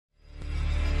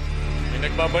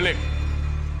Nagbabalik.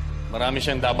 Marami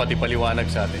siyang dapat ipaliwanag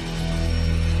sa atin.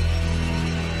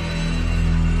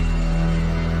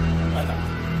 Anak.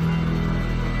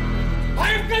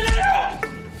 Hayop ka na rin!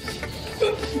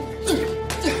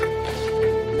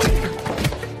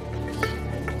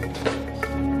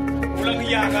 Walang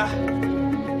hiya ka.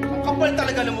 Ang kapal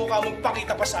talaga ng mukha mong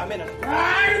pakita pa sa amin, ano?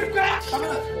 Hayop ka! Tama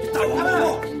na! Tawa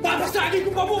mo! Babasagin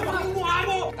ko pa mo! Bakit mukha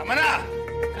mo! Tama na!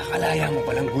 Nakalaya mo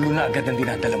palang gulo na agad ang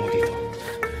dinadala mo dito.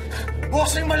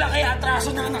 Boss, ay malaki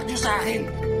atraso ng anak niyo sa akin.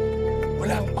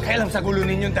 Wala akong pakialam sa gulo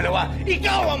ninyong dalawa.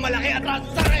 Ikaw ang malaki atraso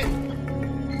sa akin!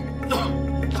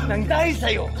 Nang dahil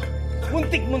sa'yo,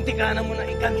 muntik-muntik ka na mo na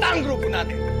ikanta ang grupo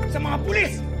natin sa mga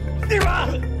pulis! Di ba?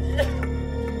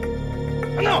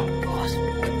 Ano? Boss,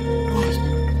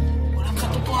 walang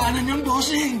katotohanan yung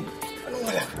bossing. Anong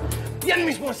wala? Yan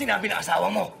mismo ang sinabi ng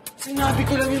asawa mo. Sinabi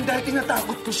ko lang yun dahil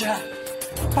tinatakot ko siya.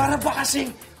 Para ba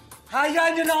kasing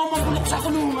hayaan niyo na ako mabulok sa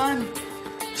kulungan.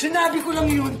 Sinabi ko lang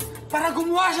yun para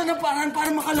gumawa siya ng paraan para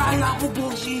makalaya ako,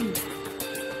 bossing.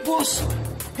 Boss,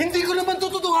 hindi ko naman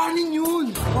tututuhanin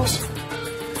yun. Boss,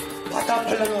 bata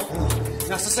pa lang ako.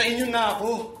 Nasa sa inyo na ako.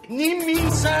 Ni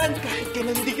minsan, kahit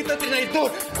kailan hindi kita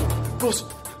tinaydor. Boss!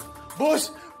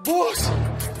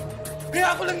 Kaya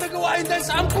ako lang nagawa yun dahil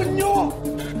sa ampun nyo!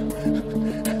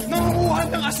 Nangunguhan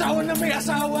ng asawa na may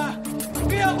asawa!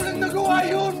 Kaya ako lang nagawa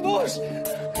yun, boss!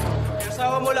 Yung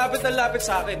asawa mo lapit na lapit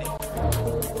sa akin, eh.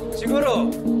 Siguro,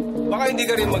 baka hindi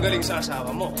ka rin magaling sa asawa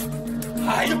mo.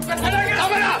 Hayop ka talaga!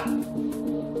 Tama na!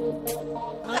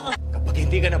 Kapag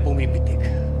hindi ka na pumipitik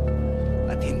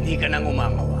at hindi ka nang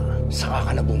umangawa, saka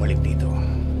ka na bumalik dito.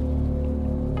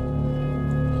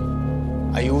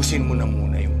 Ayusin mo na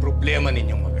muna yung problema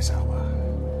ninyong mag-asawa.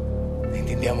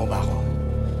 Naintindihan mo ba ako?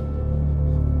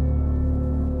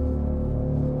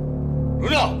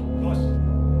 Lulu! Boss!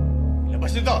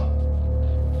 Ilabas nito!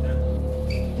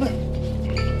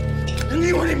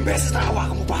 Nangiwaling beses na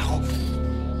hawakan mo ba ako?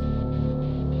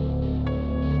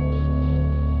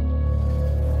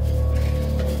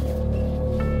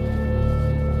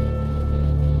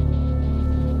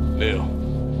 Leo.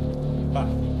 Pa?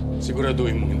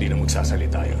 Siguraduhin mong hindi na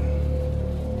magsasalita yun.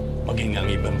 Maging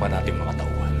ang ibang pa natin mga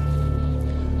tauhan.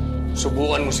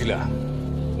 Subukan mo sila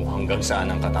kung hanggang saan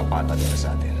ang katapatan nila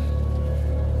sa atin.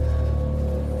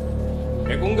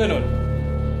 Eh kung ganun,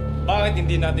 bakit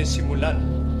hindi natin simulan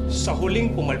sa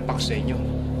huling pumalpak sa inyo?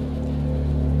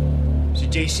 Si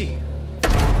JC.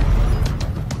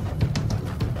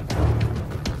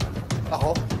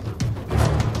 Ako?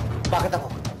 Bakit ako?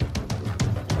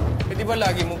 Eh di ba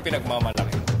lagi mong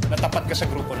pinagmamalaki na tapat ka sa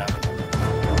grupo namin?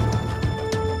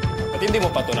 At hindi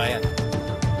mo patunayan?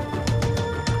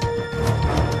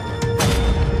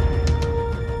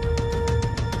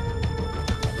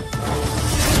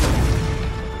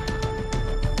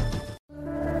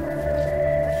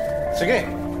 Sige.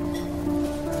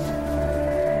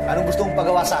 Anong gusto mong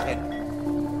pagawa sa akin?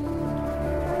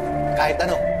 Kahit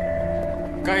ano.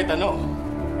 Kahit ano?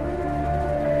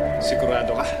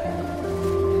 Sigurado ka?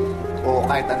 Oo,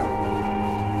 kahit ano.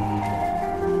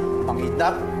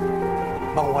 Mangidnap,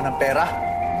 manguha ng pera,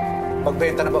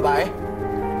 magbenta ng babae.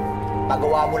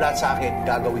 Pagawa mo lahat sa akin,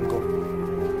 gagawin ko.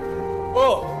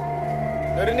 Oh!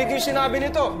 Narinig yung sinabi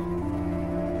nito.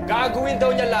 Gagawin daw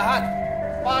niya lahat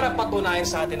para patunayan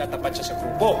sa atin na tapat siya sa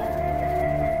grupo.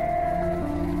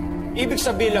 Ibig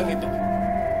sabihin lang ito,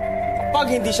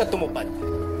 kapag hindi siya tumupad,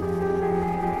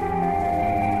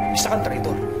 isa kang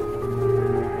traitor.